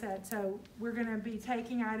 as I said, so we're gonna be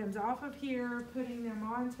taking items off of here, putting them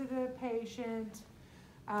onto the patient.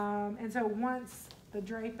 And so once the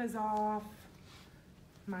drape is off,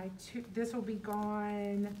 this will be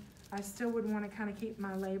gone. I still would want to kind of keep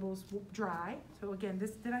my labels dry. So again,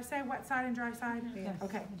 did I say wet side and dry side? Yes.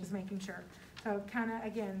 Okay, just making sure. So kind of,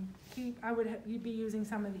 again, you'd be using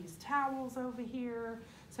some of these towels over here.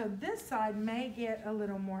 So this side may get a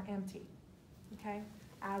little more empty, okay,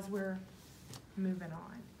 as we're moving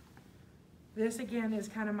on. This again is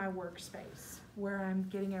kind of my workspace where I'm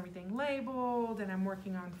getting everything labeled and I'm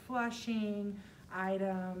working on flushing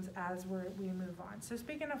items as we move on. So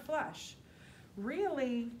speaking of flush,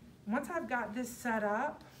 really, once I've got this set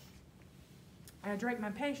up and I drape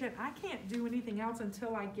my patient, I can't do anything else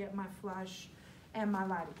until I get my flush and my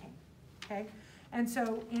lidocaine, okay? And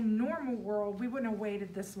so in normal world, we wouldn't have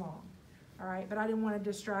waited this long, all right? But I didn't want to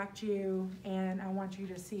distract you and I want you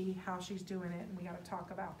to see how she's doing it and we got to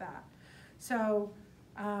talk about that. So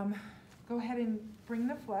go ahead and bring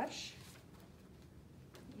the flush.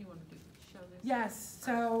 You want to show this? Yes,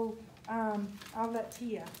 so I'll let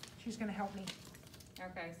Tia, she's gonna help me.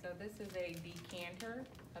 Okay, so this is a decanter,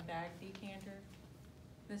 a bag decanter.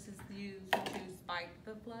 This is used to spike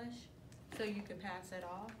the flush, so you can pass it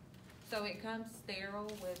off. So it comes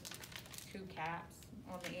sterile with 2 caps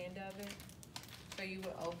on the end of it. So you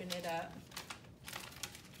would open it up,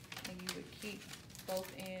 and you would keep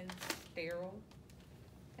both ends sterile.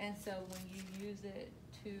 And so when you use it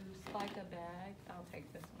to spike a bag, I'll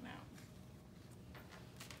take this one out.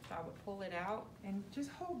 So I would pull it out. And just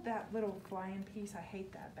hold that little flying piece, I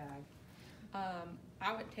hate that bag.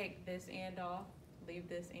 I would take this end off, leave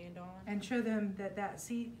this end on. And show them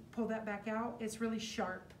see, pull that back out, it's really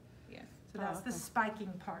sharp. Yes. So that's Oh, the okay.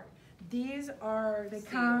 spiking part. These they Sealed.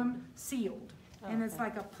 come sealed, and it's Okay.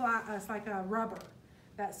 like a rubber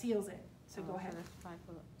that seals it. So go Oh, ahead. that's fine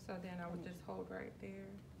for- So then I would just hold right there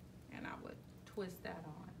and I would twist that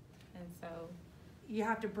on. And so, You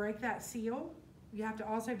have to break that seal. You have to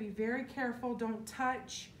also be very careful, don't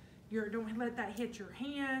don't let that hit your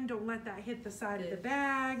hand, don't let that hit the side of the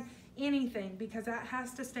bag, anything, because that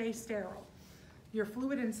has to stay sterile. Your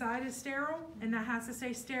fluid inside is sterile, and that has to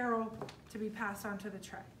stay sterile to be passed on to the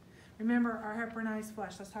tray. Remember our heparinized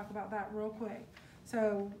flush, let's talk about that real quick.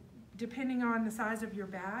 So depending on the size of your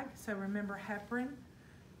bag, so remember heparin.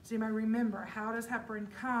 So you might remember, how does heparin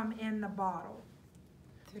come in the bottle?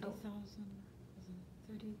 30,000,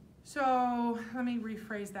 30. So let me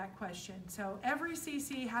rephrase that question. So every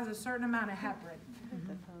cc has a certain amount of heparin.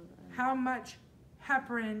 How much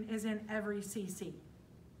heparin is in every cc?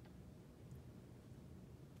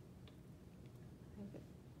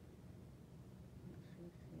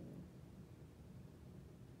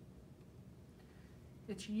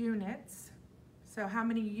 It's units. So how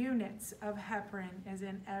many units of heparin is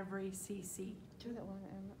in every cc? Is it 1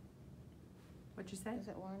 ml? What'd you say? Is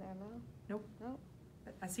it 1 ml? Nope. Nope.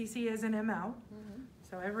 A cc is an ml. Mm-hmm.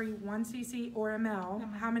 So every 1 cc or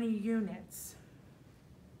ml, how many units?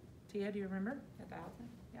 Tia, do you remember? 1,000.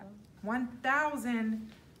 1,000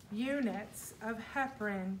 units of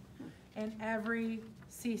heparin in every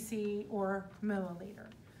cc or milliliter.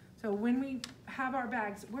 So when we have our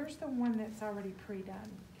bags, where's the one that's already pre-done?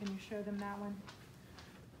 Can you show them that one?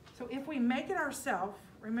 So if we make it ourselves,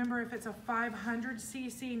 remember if it's a 500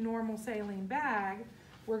 cc normal saline bag,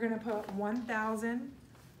 we're gonna put 1,000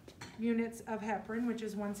 units of heparin, which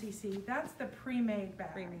is 1 cc. That's the pre-made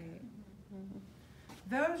bag. Pre-made.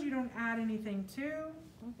 Those you don't add anything to.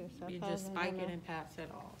 Okay, so You 1,000 just spike it ml. and pass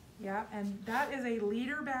it off. Yeah, and that is a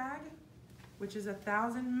liter bag, which is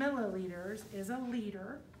 1,000 milliliters is a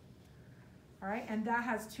liter. All right, and that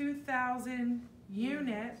has 2,000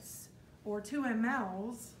 units or 2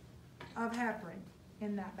 mLs of heparin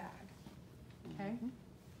in that bag. Okay?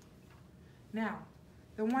 Now,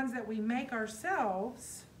 the ones that we make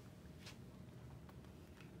ourselves,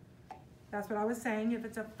 that's what I was saying. If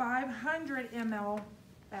it's a 500 ml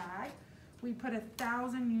bag, we put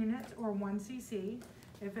 1,000 units or 1 cc.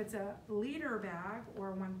 If it's a liter bag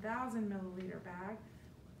or 1,000 milliliter bag,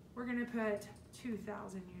 we're gonna put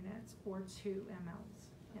 2,000 units or 2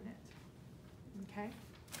 mLs in it. Okay?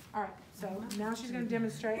 All right, so now she's gonna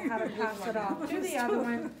demonstrate how to pass it off to the other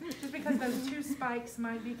one. Just because those 2 spikes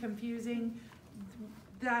might be confusing,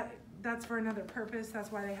 that's for another purpose.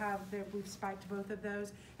 That's why we've spiked both of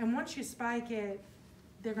those. And once you spike it,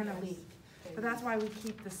 they're gonna leak. So that's why we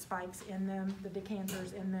keep the spikes in them, the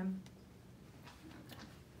decanters in them.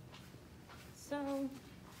 So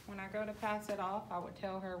when I go to pass it off, I would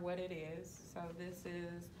tell her what it is. So this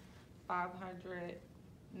is 500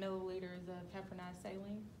 milliliters of heparinized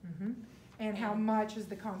saline. Mm-hmm. And how much is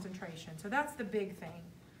the concentration? So that's the big thing.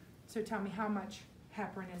 So tell me how much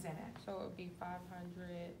heparin is in it. So it would be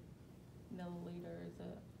 500 milliliters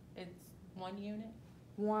of, it's 1 unit?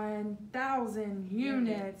 1,000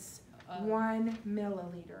 units, of- 1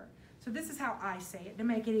 milliliter. So this is how I say it to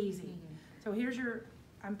make it easy. So here's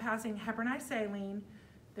I'm passing heparinized saline.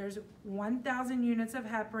 There's 1,000 units of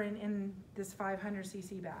heparin in this 500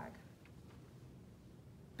 cc bag.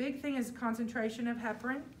 Big thing is concentration of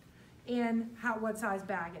heparin and what size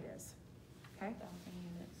bag it is. Okay? 1,000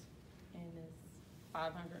 units in this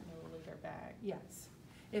 500 milliliter bag. Yes.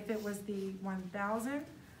 If it was the 1,000,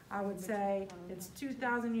 I would say it's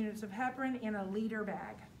 2,000 units of heparin in a liter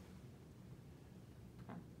bag.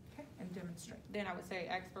 Okay, and demonstrate. Then I would say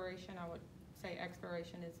expiration, I would say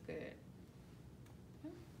expiration is good.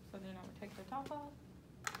 So then I would take the top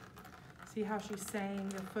off. See how she's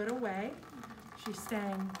staying a foot away? She's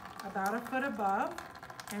staying about a foot above,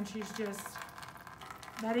 and she's just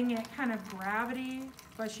letting it kind of gravity,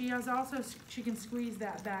 but she can squeeze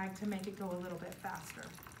that bag to make it go a little bit faster.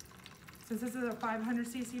 Since this is a 500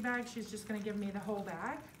 cc bag, she's just gonna give me the whole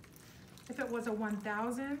bag. If it was a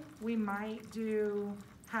 1,000, we might do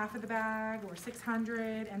half of the bag or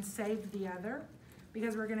 600 and save the other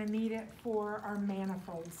because we're gonna need it for our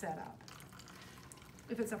manifold setup.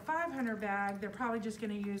 If it's a 500 bag, they're probably just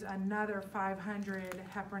gonna use another 500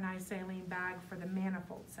 heparinized saline bag for the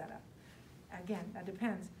manifold setup. Again, that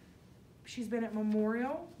depends. She's been at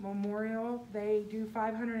Memorial, they do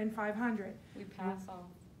 500 and 500. We pass off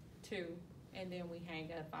 2 and then we hang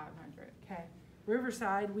at 500. Okay.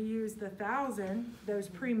 Riverside, we use the 1,000, those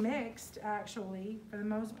pre-mixed actually, for the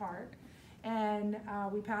most part. And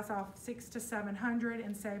we pass off 600 to 700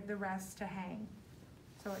 and save the rest to hang.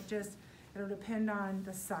 So it'll depend on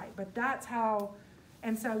the site. But that's how,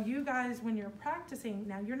 and so you guys, when you're practicing,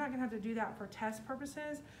 now you're not gonna have to do that for test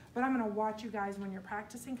purposes, but I'm gonna watch you guys when you're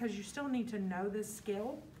practicing because you still need to know this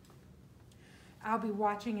skill. I'll be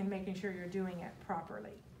watching and making sure you're doing it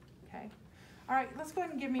properly, okay? All right, let's go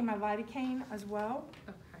ahead and give me my lidocaine as well.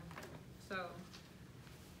 Okay. So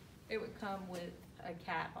it would come with a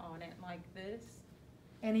cap on it like this.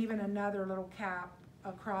 And even another little cap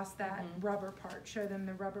across that rubber part. Show them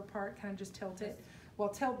the rubber part, kind of just tilt it. Well,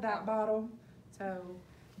 tilt that bottle. So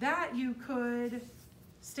that you could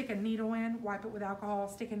stick a needle in, wipe it with alcohol,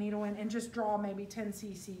 stick a needle in, and just draw maybe 10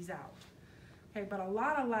 cc's out. Okay, but a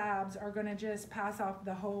lot of labs are gonna just pass off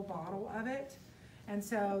the whole bottle of it. And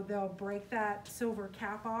so they'll break that silver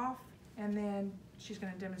cap off, and then she's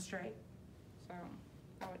gonna demonstrate. So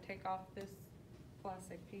I would take off this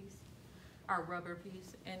plastic piece, or rubber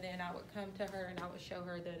piece, and then I would come to her and I would show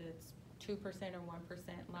her that it's 2% or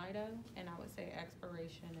 1% Lido, and I would say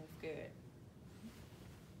expiration is good.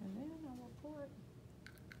 And then I will pour it.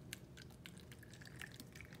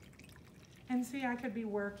 And see, I could be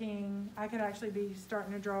working, I could actually be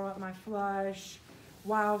starting to draw up my flush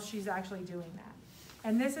while she's actually doing that.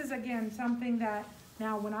 And this is, again, something that,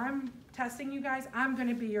 now when I'm testing you guys, I'm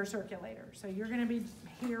gonna be your circulator. So you're gonna be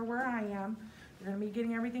here where I am, you're gonna be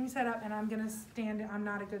getting everything set up, and I'm gonna stand, I'm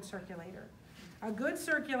not a good circulator. A good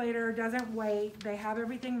circulator doesn't wait, they have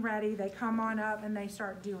everything ready, they come on up and they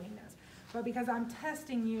start doing this. But because I'm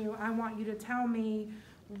testing you, I want you to tell me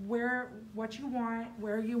what you want,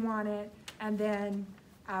 where you want it, and then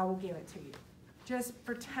I will give it to you, just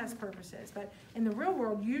for test purposes. But in the real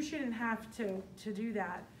world, you shouldn't have to do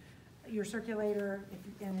that. Your circulator,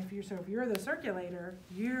 if you're the circulator,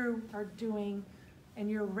 you are doing and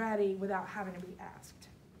you're ready without having to be asked,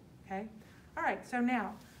 okay? All right, so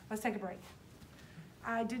now, let's take a break.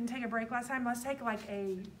 I didn't take a break last time. Let's take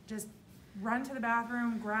just run to the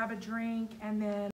bathroom, grab a drink, and then